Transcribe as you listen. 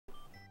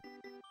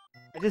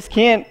I just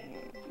can't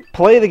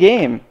play the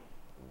game.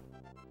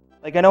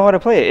 Like, I know how to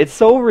play it. It's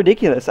so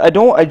ridiculous. I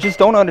just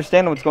don't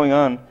understand what's going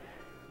on.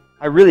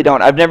 I really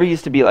don't. I've never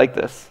used to be like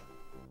this.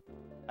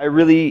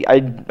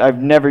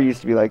 I've never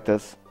used to be like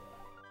this.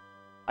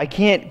 I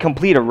can't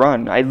complete a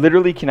run. I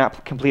literally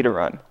cannot complete a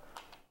run.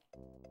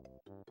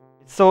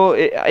 So,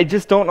 I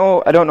just don't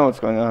know. I don't know what's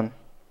going on.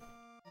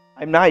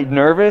 I'm not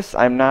nervous.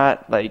 I'm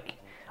not like,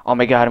 oh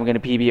my god, I'm gonna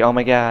PB. Oh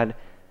my god.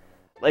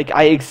 Like,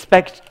 I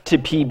expect to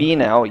PB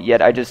now,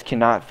 yet I just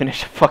cannot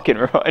finish a fucking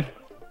run.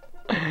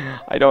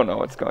 I don't know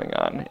what's going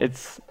on.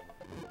 It's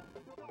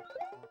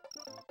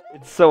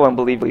so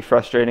unbelievably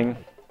frustrating.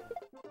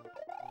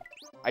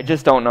 I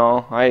just don't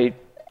know. I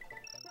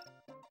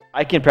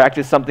can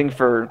practice something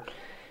for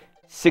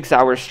 6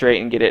 hours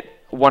straight and get it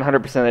 100%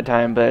 of the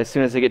time, but as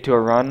soon as I get to a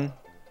run,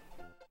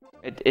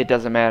 it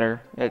doesn't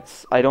matter.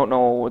 I don't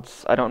know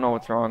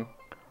what's wrong.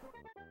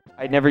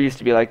 I never used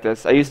to be like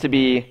this. I used to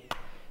be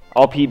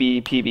all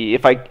PB, PB.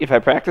 If I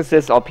practice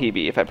this, I'll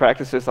PB. If I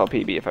practice this, I'll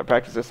PB. If I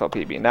practice this, I'll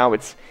PB. Now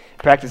it's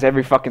practice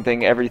every fucking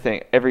thing,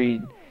 everything,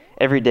 every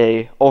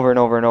day, over and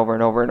over and over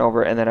and over and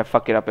over, and then I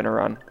fuck it up in a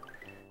run.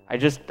 I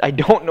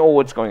don't know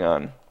what's going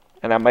on,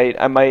 and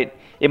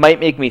it might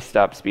make me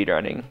stop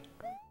speedrunning,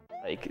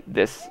 like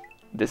this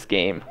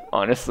game.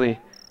 Honestly,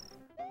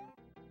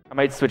 I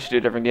might switch to a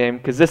different game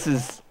because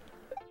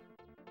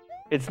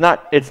it's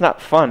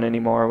not fun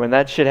anymore when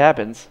that shit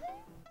happens.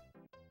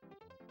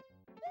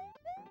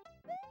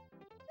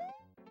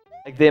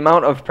 Like, the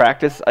amount of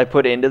practice I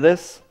put into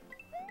this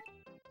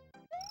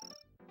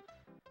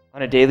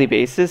on a daily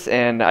basis,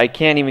 and I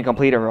can't even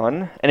complete a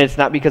run, and it's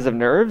not because of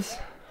nerves.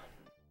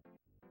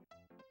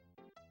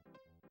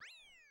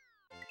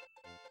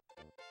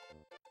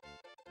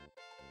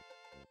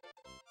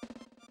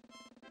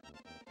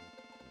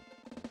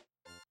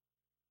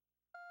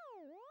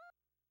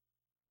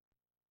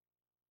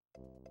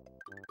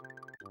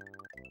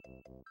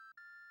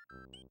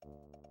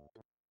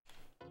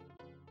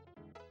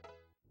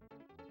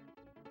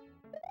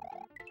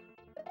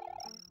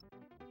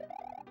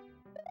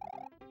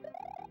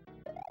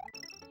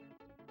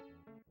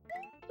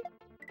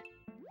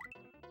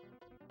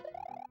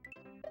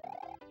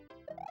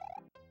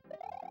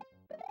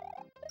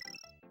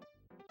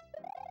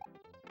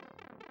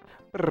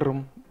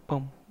 Brum,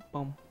 bum,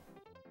 bum.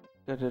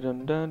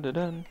 Da-da-dun,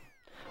 dun-da-dun.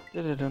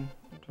 Da-da-dun,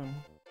 dun,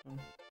 dun.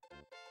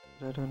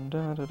 Da-dun,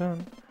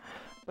 da-da-dun.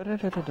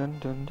 Ba-da-da-da-dun,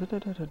 dun,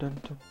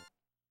 da-da-da-da-dun, dun.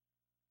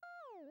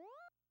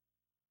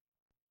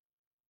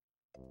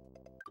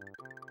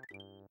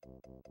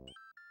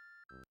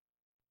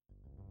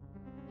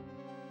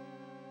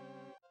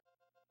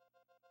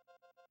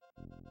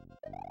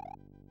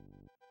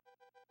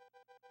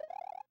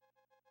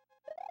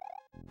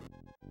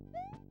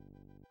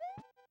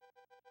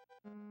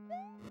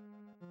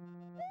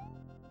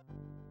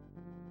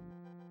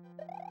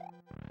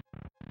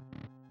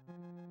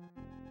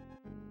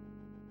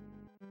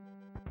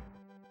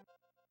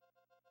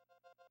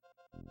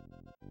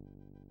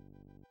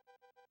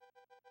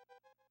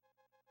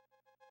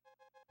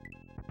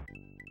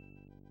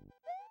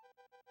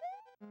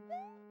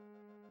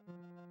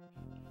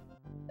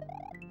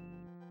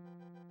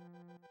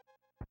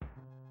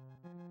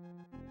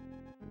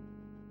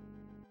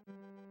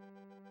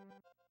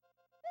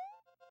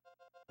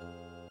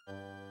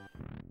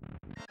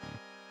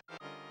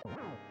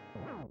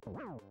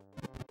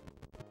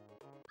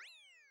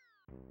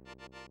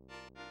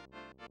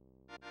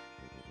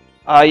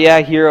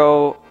 Yeah,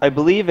 Hero. I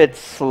believe it's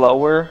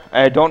slower.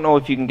 I don't know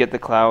if you can get the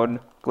cloud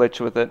glitch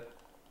with it.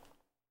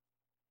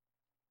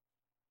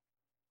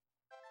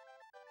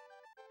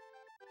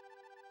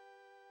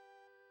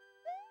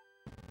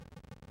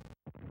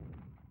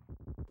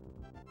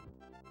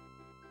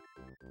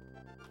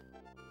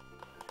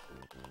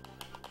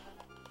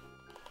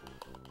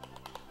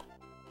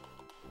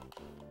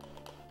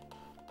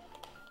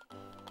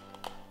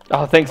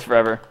 Oh, thanks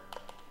forever.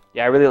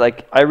 Yeah, I really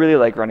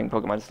like running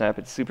Pokemon Snap.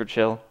 It's super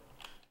chill.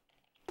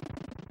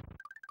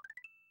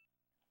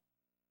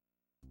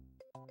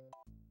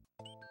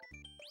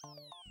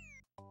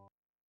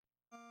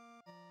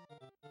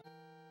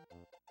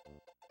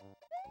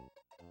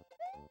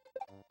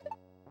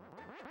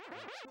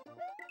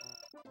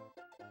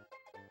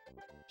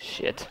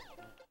 Shit.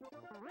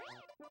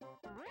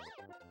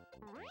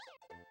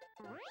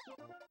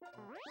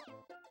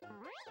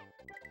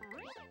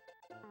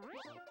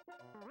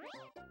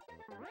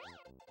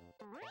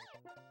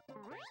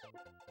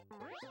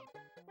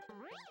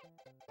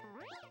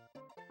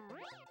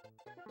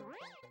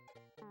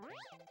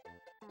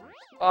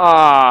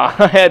 Ah,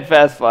 I had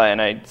Fast Fly and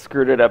I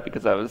screwed it up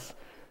because I was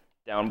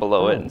down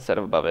below it instead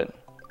of above it.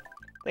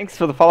 Thanks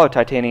for the follow,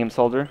 Titanium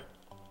Soldier.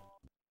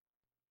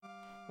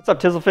 What's up,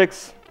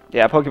 Tizzlefix?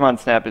 Yeah, Pokemon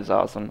Snap is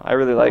awesome. I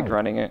really like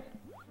running it.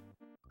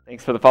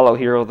 Thanks for the follow,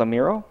 Hero the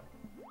Miro.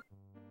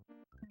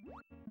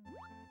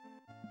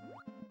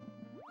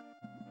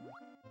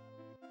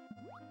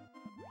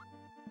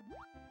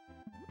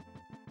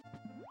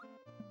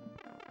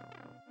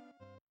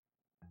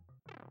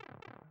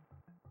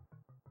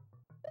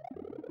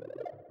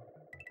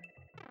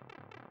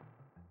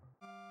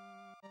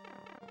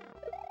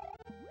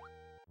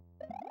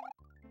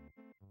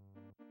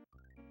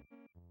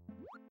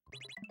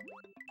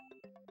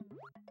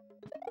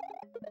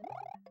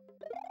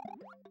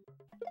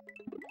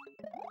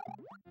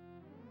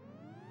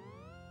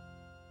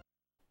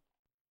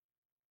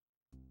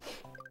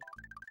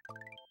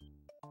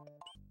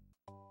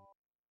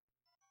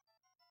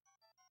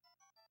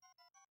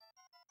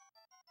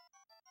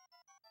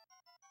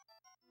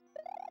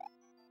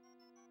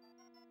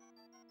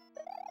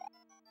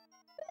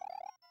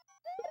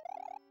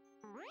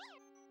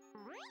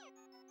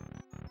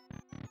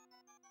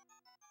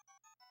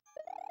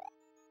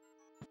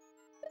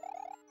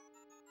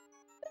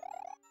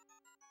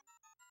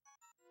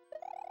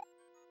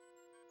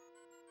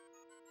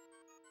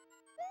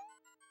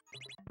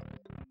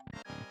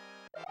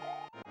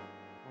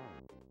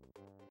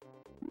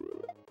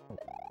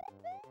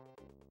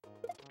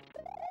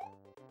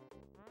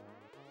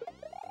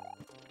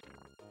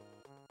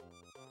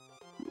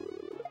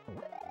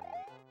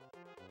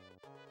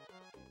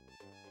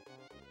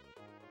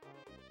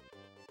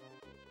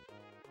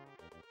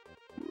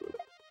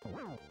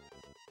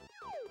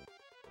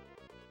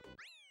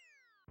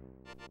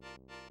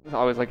 It's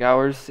always like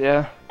hours,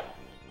 yeah.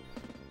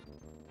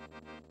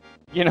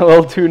 Getting a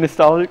little too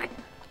nostalgic.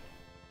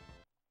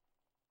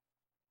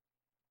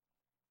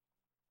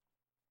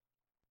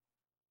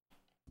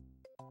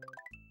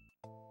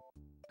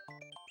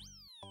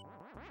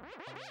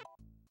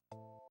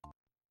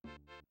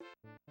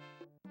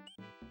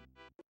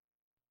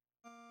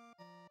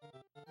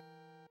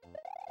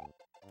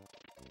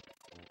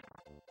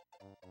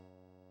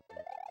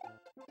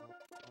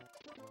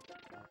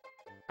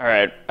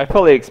 Alright, I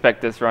fully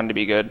expect this run to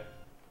be good.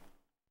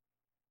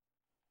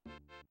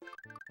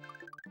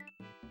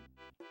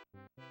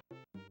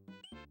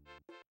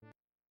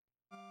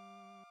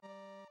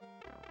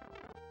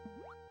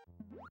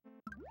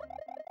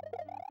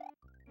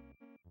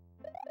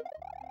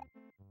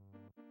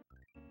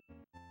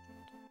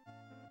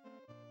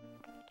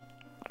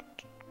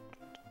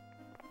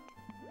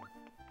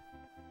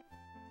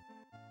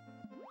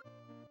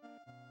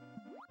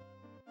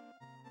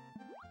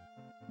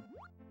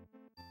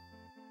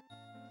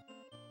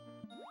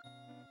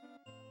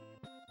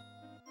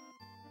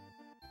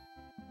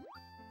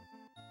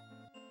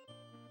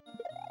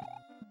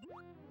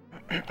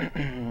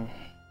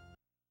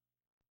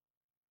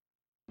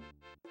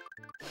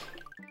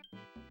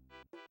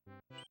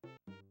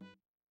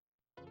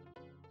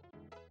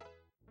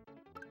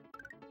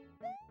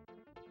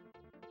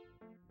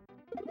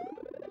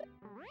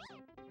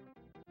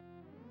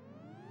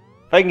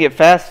 If I can get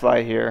Fast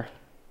Fly here.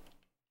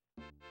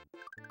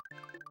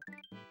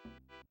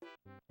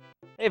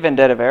 Hey,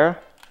 Vendetta Vera.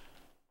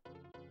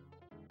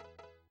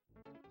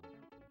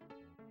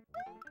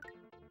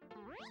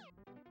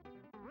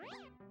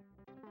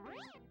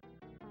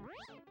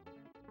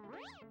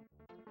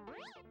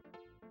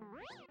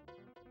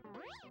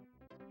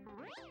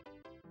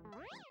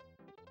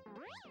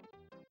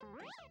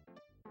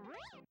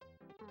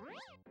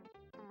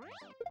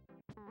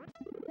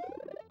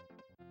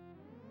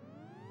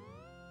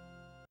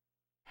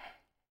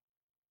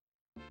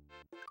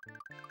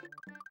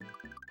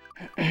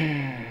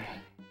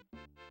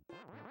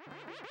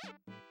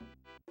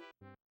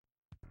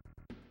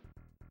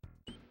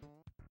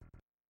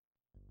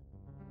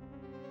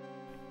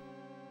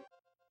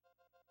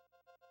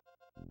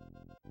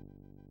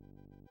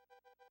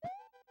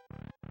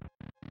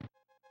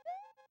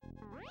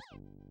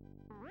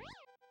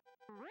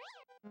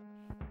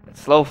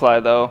 Slow Fly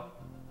though.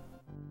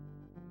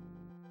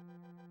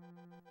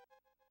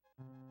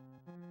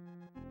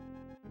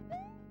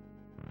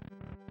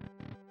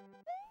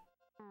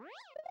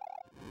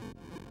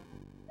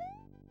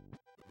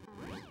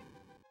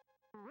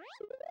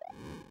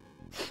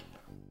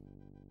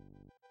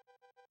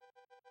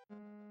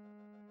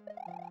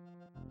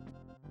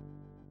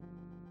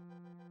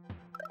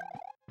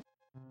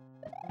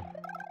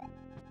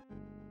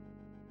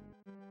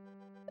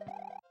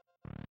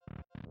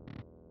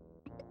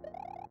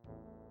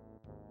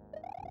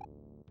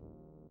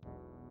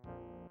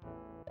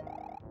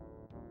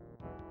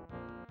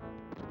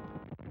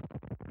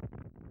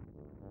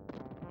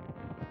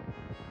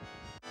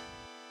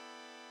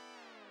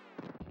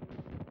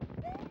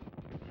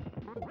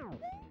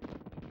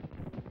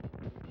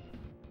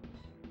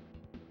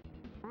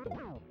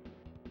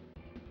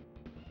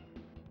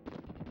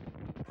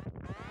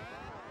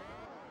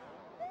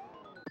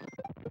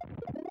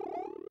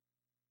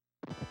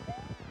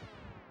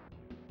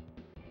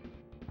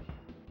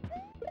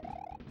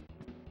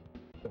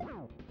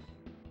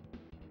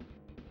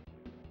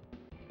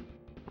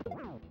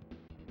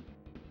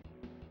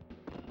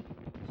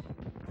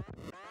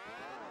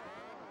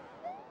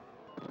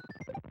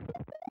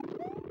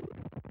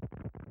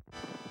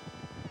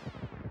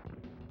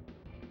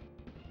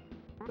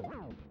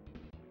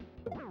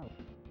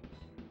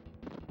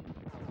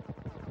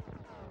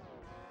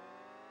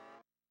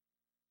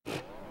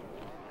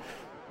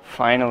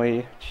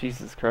 Finally,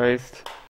 Jesus Christ.